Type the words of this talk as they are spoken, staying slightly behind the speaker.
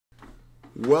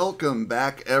Welcome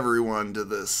back, everyone, to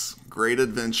this great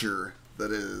adventure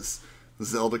that is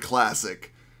Zelda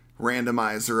Classic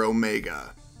Randomizer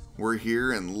Omega. We're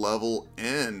here in level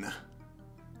N.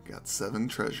 Got 7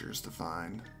 treasures to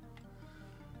find.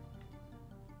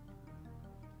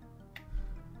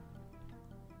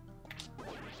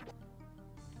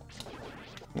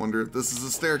 Wonder if this is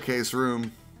a staircase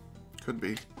room. Could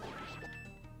be.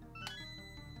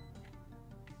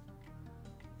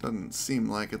 Doesn't seem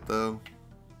like it, though.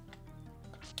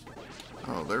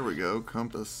 Oh, there we go.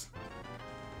 Compass.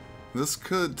 This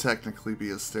could technically be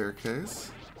a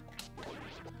staircase.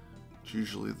 It's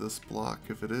usually this block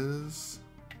if it is.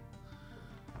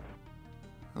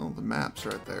 Oh, the map's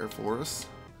right there for us.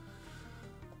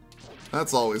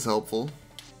 That's always helpful.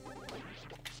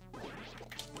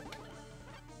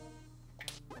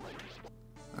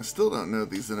 I still don't know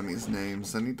these enemies'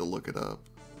 names. I need to look it up.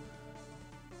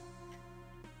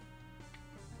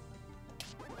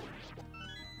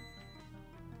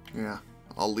 Yeah,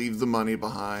 I'll leave the money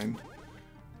behind.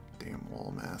 Damn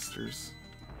wall masters.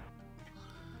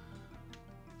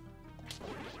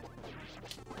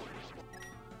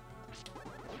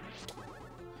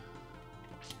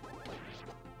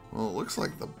 Well, it looks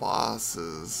like the boss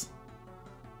is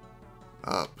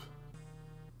up.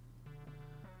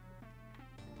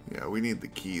 Yeah, we need the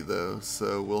key though,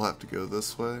 so we'll have to go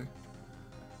this way.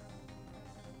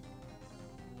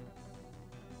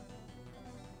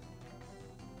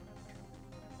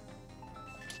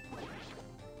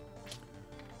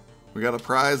 We got a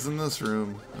prize in this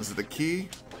room. Is it a key?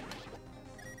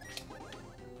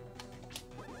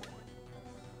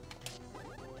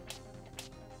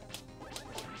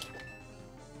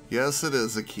 Yes, it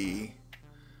is a key.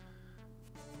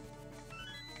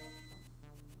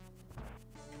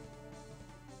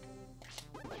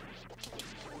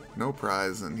 No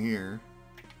prize in here.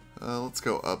 Let's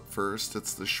go up first.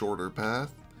 It's the shorter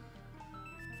path.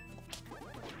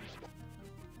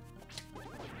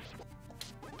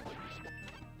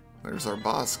 There's our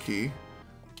boss key.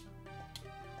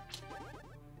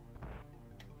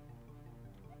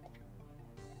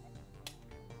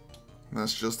 And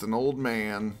that's just an old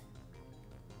man.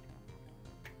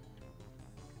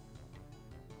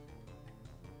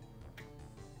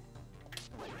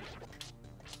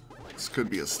 This could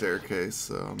be a staircase,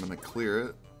 so I'm gonna clear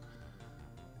it.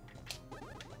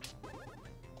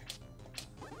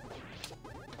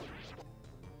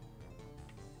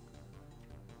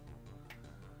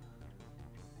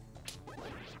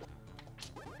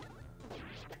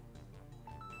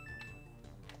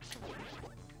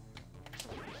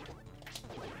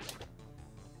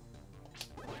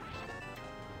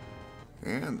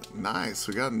 And nice,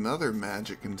 we got another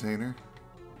magic container.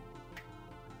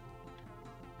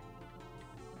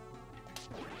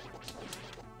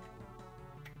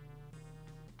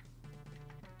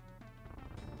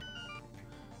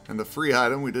 And a free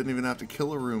item we didn't even have to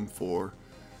kill a room for.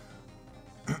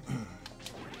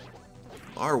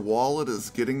 Our wallet is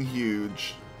getting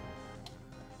huge.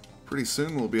 Pretty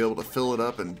soon we'll be able to fill it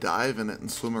up and dive in it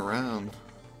and swim around.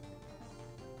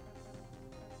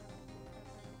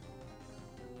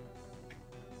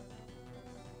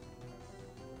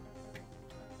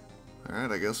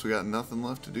 Alright, I guess we got nothing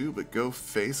left to do but go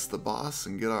face the boss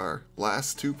and get our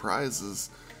last 2 prizes.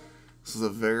 This is a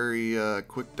very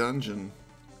quick dungeon.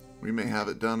 We may have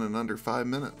it done in under 5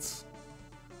 minutes.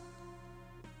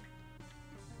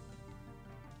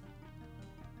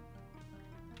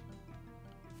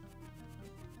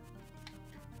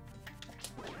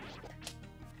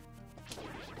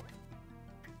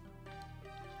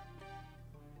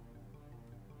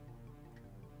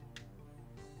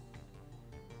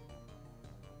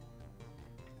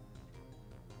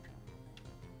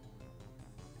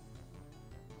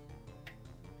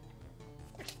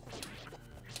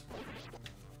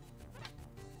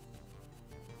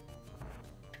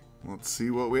 Let's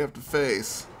see what we have to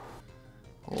face.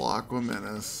 Aqua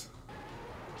Menace.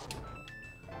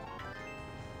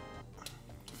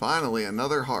 Finally,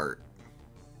 another heart.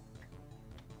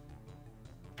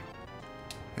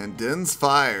 And Din's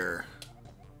Fire.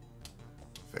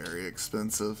 Very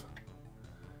expensive.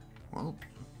 Well,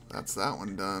 that's that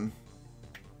one done.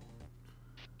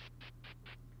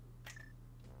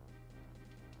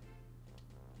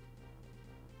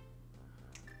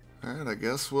 Alright, I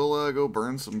guess we'll go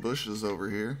burn some bushes over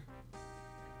here.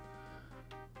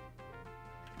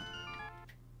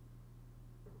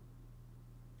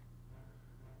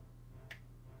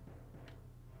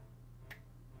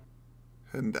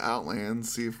 Heading to Outland,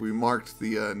 see if we marked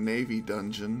the Navy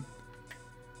dungeon.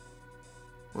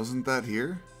 Wasn't that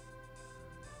here?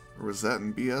 Or was that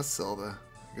in BS Zelda?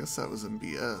 I guess that was in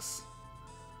BS.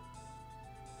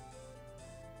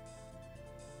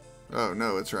 Oh,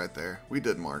 no, it's right there. We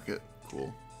did mark it.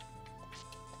 Cool.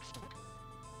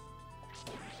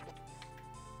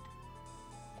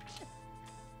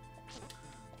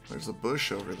 There's a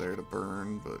bush over there to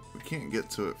burn, but we can't get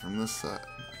to it from this side.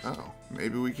 Oh,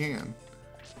 maybe we can.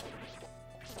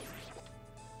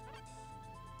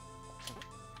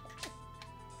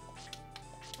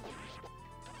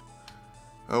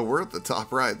 Oh, we're at the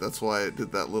top right. That's why it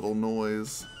did that little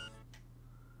noise.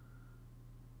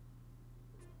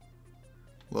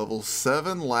 Level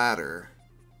 7 ladder.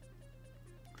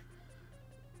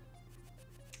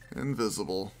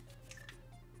 Invisible.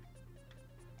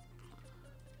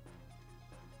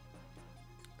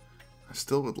 I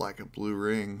still would like a blue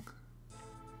ring.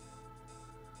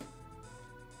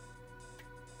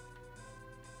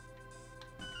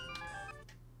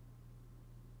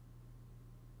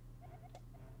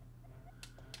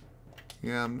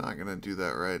 Yeah, I'm not gonna do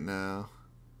that right now.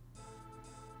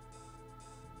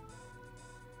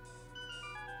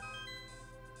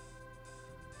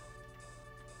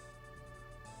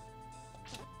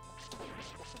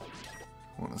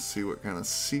 I want to see what kind of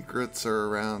secrets are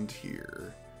around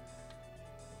here.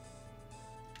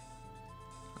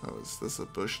 Oh, is this a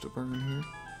bush to burn here?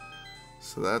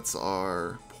 So that's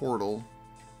our portal.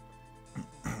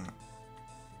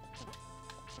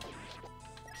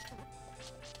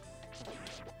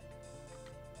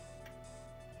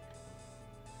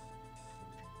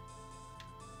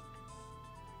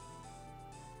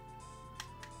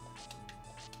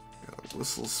 Got a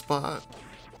whistle spot.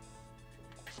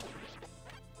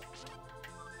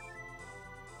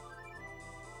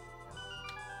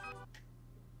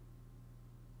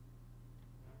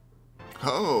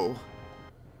 Oh!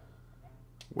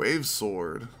 Wave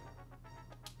sword.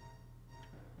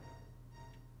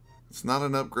 It's not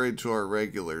an upgrade to our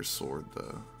regular sword,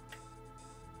 though.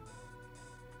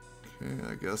 Okay,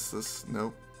 I guess this...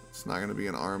 Nope. It's not going to be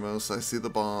an Armos. I see the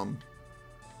bomb.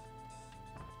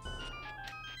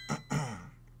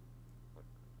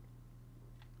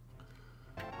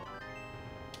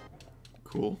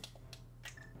 Cool.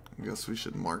 I guess we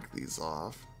should mark these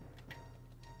off.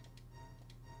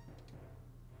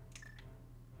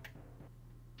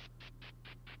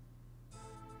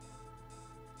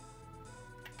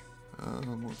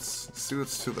 Let's see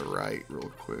what's to the right real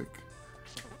quick.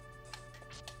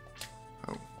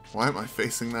 Oh, why am I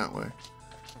facing that way?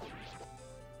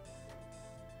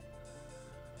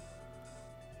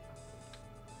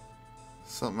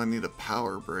 Something I need a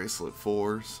power bracelet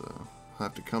for, so I'll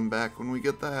have to come back when we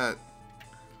get that.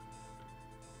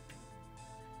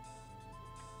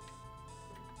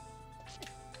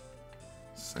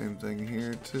 Same thing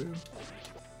here too.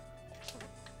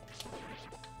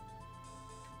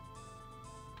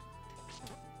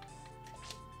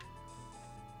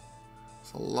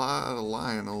 It's a lot of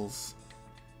Lionels.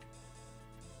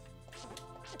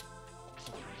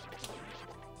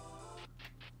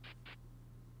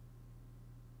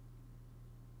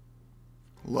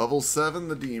 Level 7,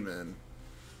 the demon.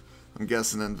 I'm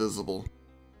guessing invisible.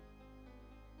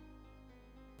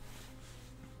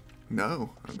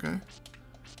 No, okay.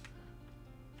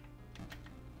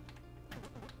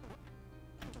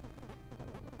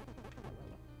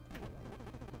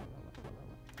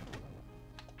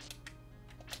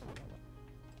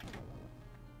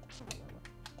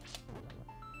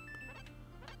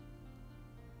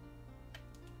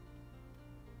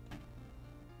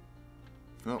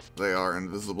 Oh, they are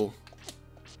invisible.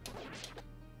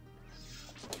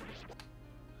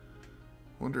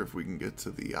 Wonder if we can get to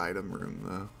the item room,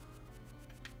 though.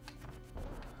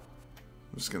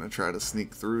 I'm just gonna try to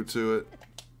sneak through to it.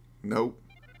 Nope.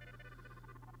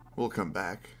 We'll come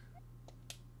back.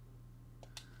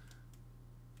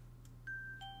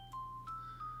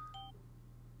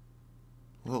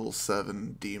 Level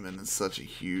 7 demon is such a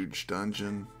huge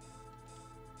dungeon.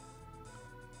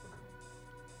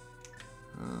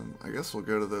 I guess we'll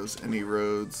go to those any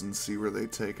roads and see where they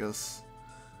take us.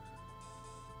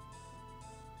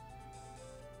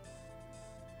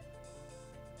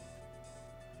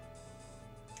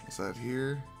 Is that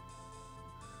here?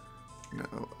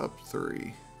 No, up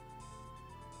 3.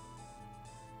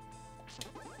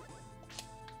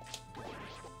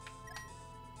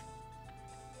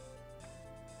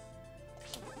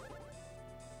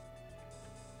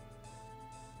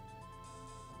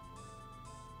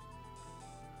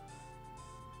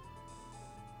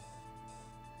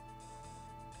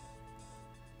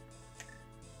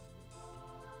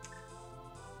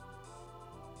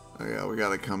 Oh yeah, we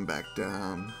gotta come back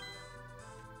down.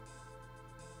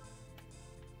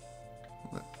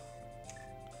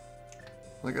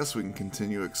 I guess we can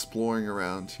continue exploring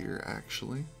around here,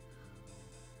 actually.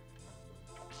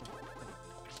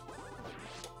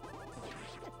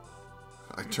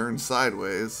 I turned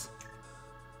sideways.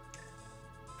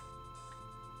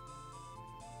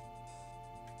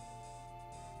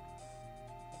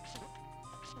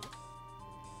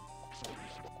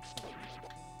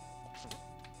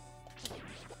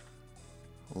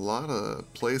 A lot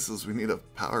of places we need a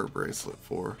power bracelet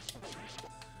for.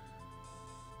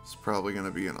 It's probably going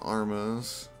to be in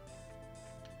Armos.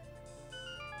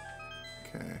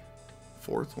 Okay.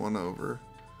 Fourth one over.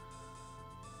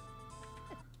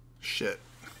 Shit.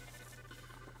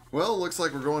 Well, looks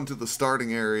like we're going to the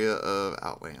starting area of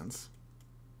Outlands.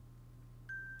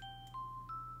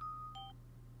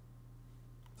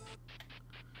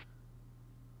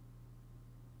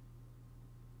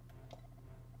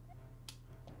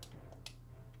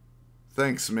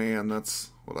 Thanks, man.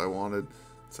 That's what I wanted.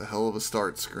 It's a hell of a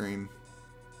start screen.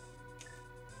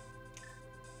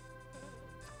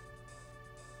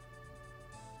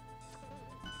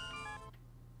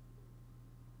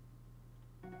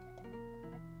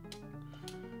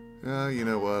 You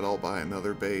know what? I'll buy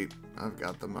another bait. I've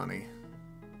got the money.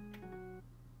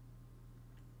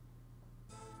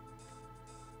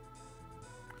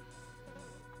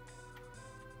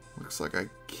 Looks like I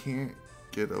can't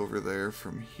get over there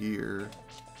from here.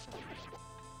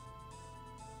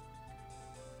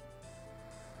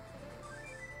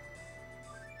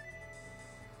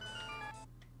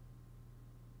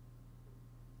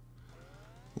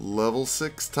 Level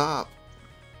 6 top.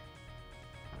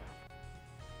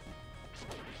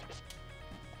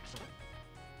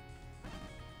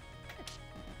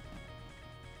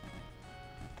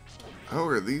 Oh,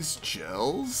 are these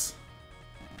gels?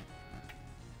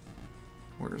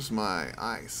 Where's my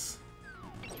ice?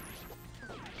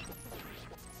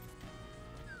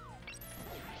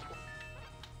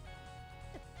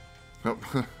 Oh,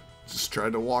 just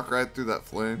tried to walk right through that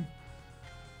flame.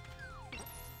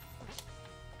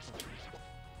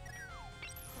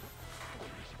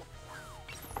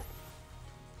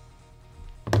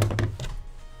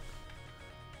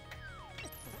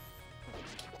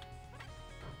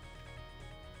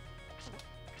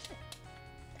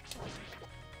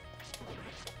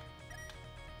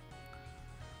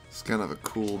 It's kind of a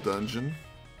cool dungeon.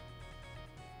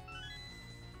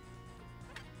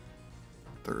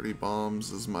 30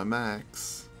 bombs is my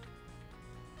max.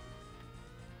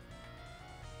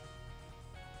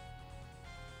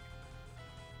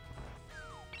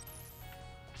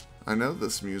 I know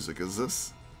this music. Is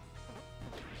this?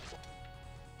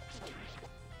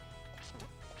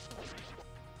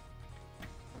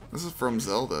 This is from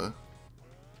Zelda,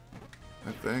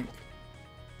 I think.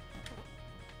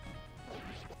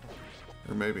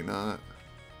 Or maybe not.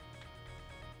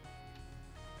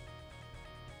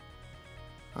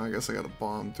 I guess I gotta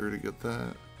bomb through to get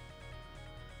that.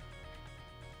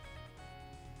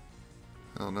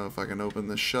 I don't know if I can open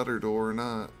this shutter door or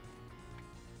not.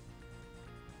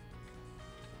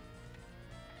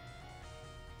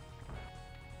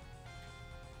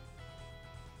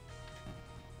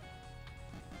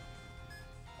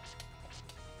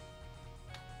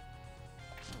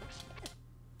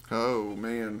 Oh,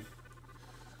 man.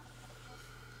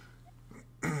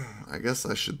 I guess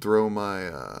I should throw my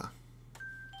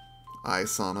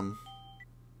ice on him.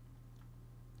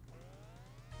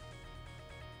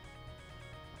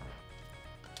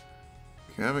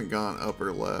 I haven't gone up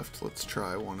or left. Let's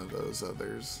try one of those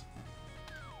others.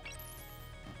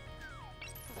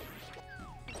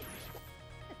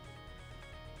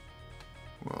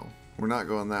 Well, we're not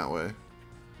going that way.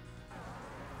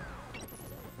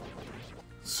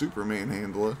 Superman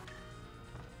handler.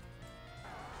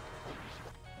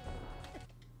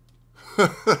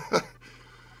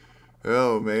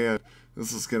 Oh man,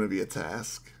 this is gonna be a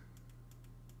task.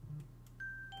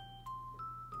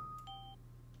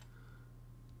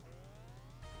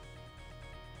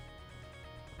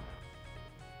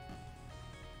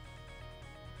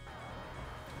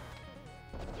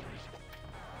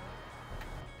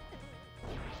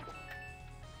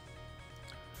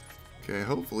 Okay,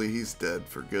 hopefully he's dead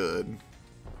for good.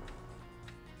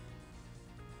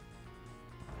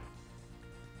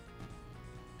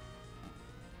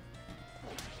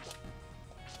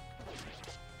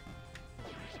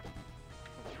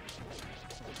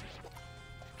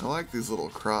 I like these little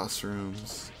cross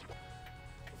rooms.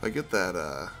 If I get that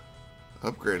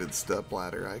upgraded step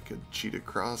ladder, I could cheat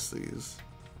across these.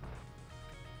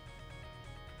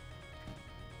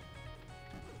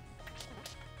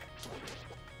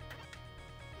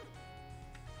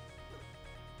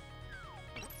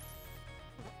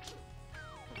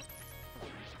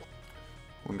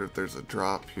 Wonder if there's a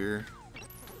drop here.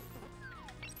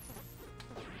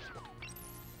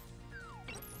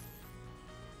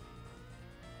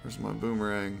 Where's my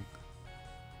boomerang?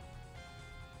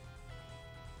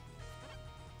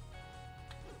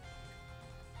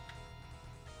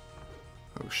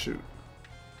 Oh shoot.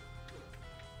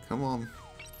 Come on.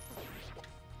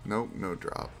 Nope, no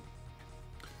drop.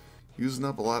 Using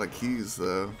up a lot of keys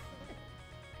though.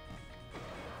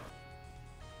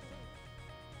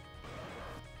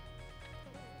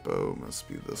 Bow must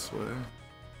be this way.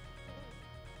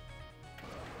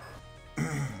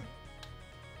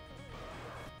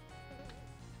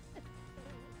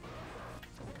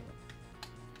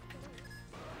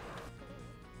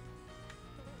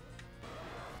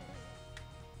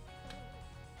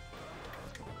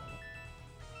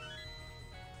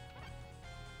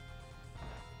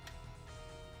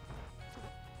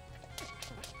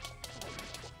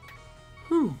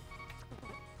 Whew.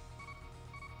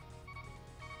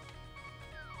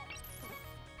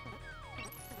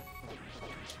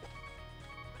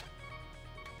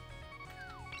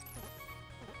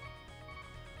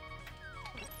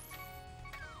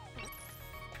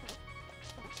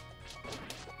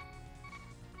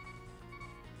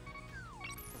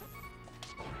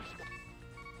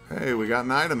 Hey, we got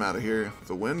an item out of here.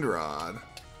 The wind rod.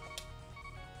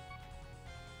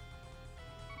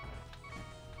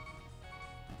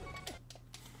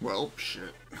 Well,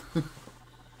 shit.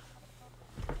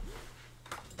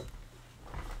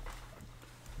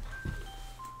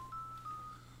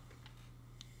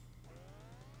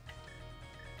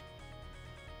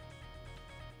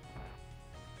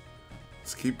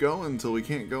 Let's keep going until we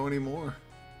can't go anymore.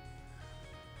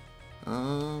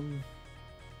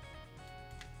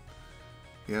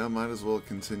 Yeah, might as well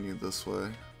continue this way.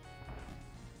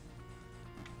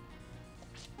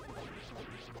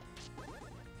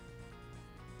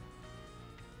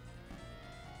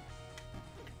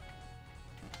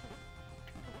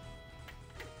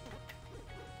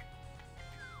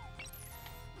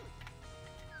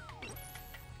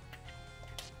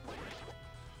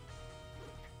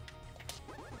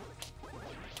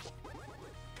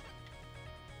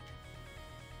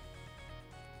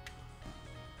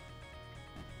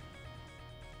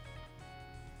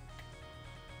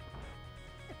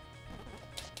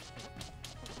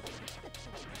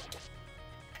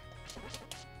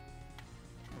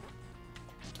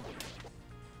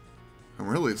 I'm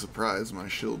really surprised my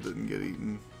shield didn't get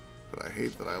eaten, but I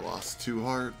hate that I lost 2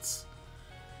 hearts.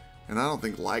 And I don't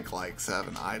think likes have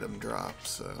an item drop,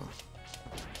 so...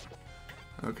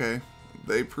 Okay,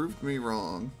 they proved me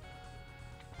wrong.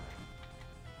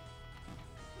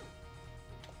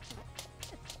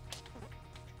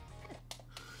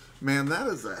 Man, that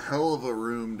is a hell of a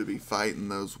room to be fighting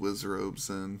those Wizrobes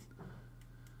in.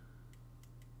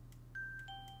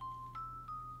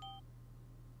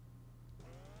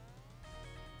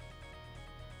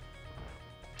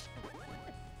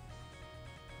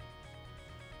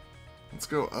 Let's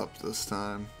go up this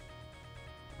time.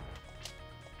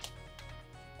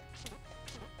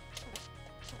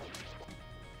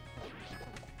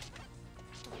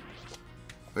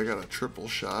 They got a triple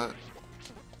shot.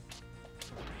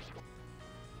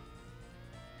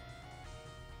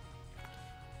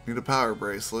 Need a power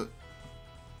bracelet.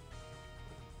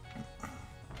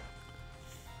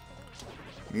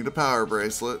 Need a power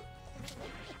bracelet.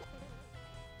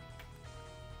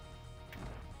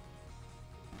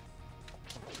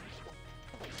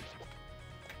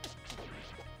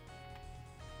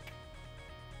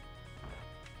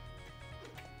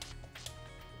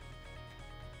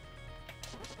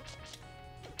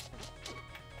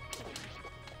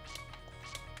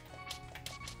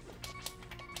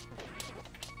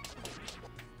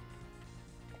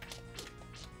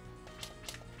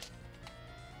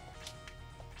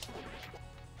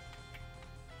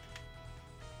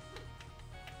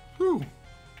 Whew.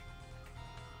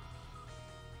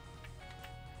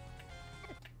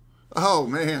 Oh,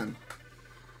 man.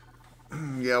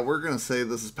 Yeah, we're going to say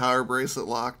this is power bracelet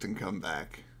locked and come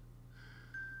back.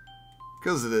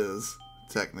 Because it is,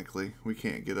 technically. We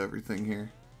can't get everything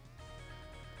here.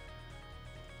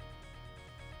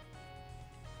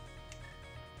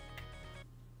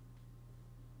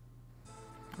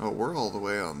 Oh, we're all the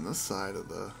way on this side of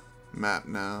the map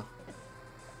now.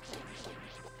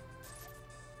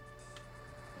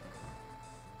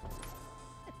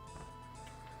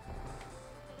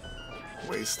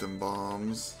 Wasting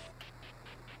bombs.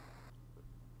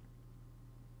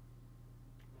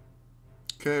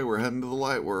 Okay, we're heading to the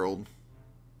light world.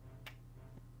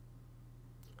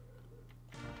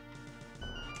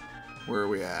 Where are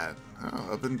we at?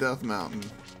 Oh, up in Death Mountain.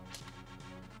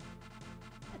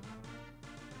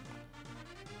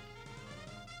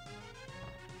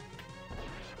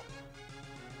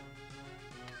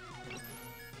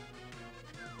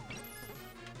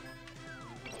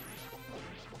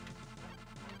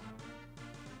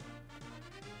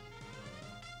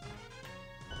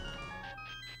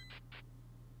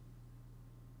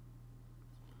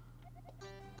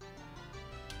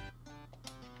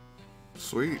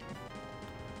 Sweet.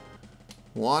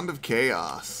 Wand of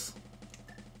Chaos.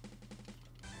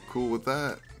 Cool with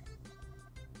that.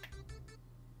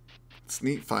 It's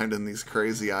neat finding these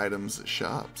crazy items at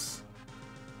shops.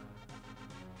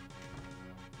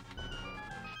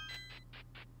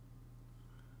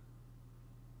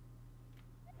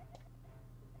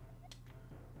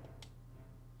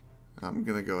 I'm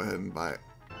gonna go ahead and buy it.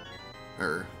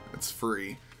 It's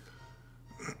free.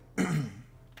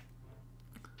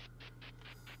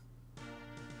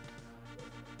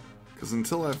 Because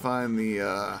until I find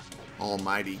the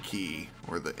almighty key,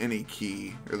 or the any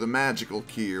key, or the magical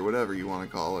key, or whatever you want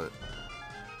to call it.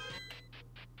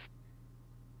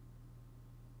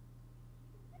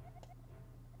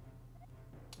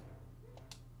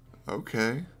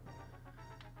 Okay.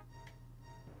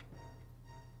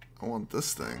 I want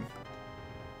this thing.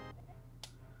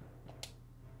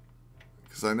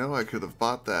 Because I know I could have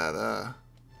bought that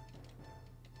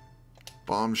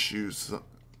bomb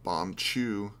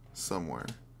chew somewhere.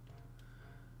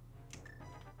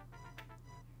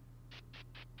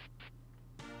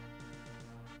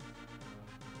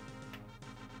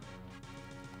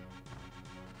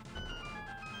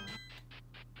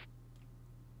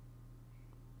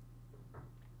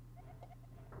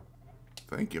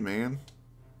 Thank you, man.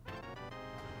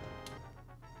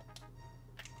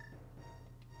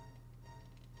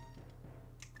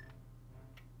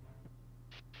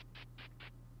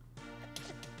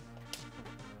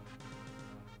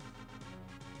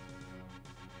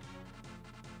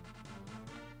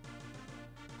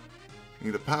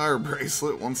 Need a power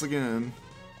bracelet once again.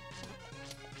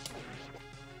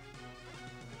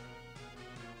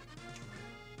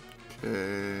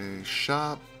 Okay,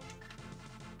 shop.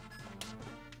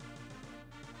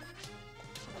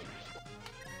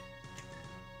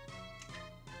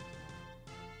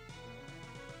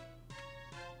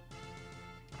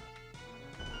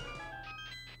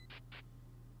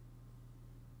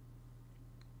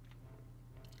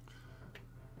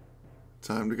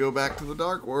 Time to go back to the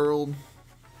dark world.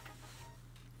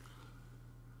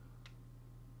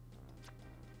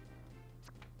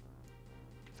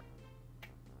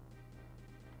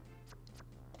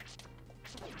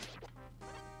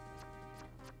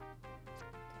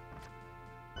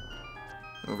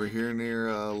 Over here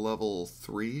near level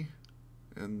 3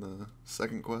 in the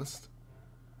second quest.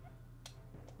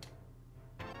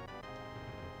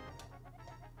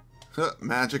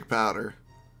 Magic powder.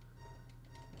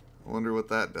 I wonder what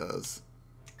that does.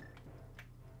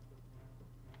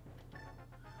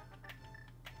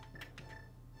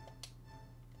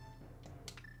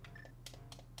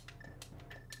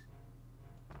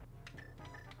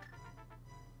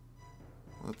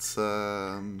 Let's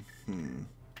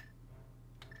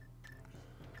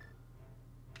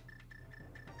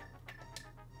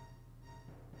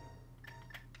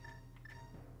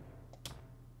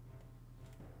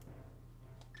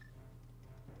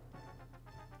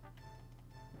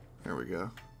There we go.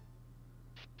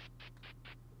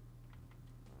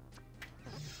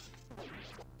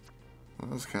 Well, that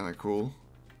was kind of cool.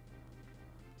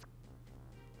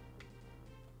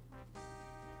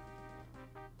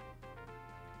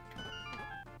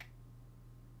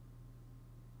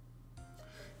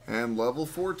 And level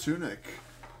 4 tunic.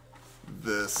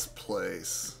 This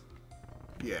place.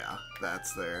 Yeah,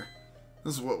 that's there.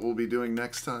 This is what we'll be doing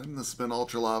next time. This has been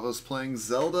Ultralavos playing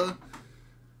Zelda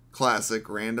Classic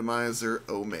Randomizer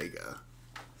Omega.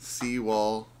 See you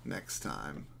all next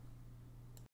time.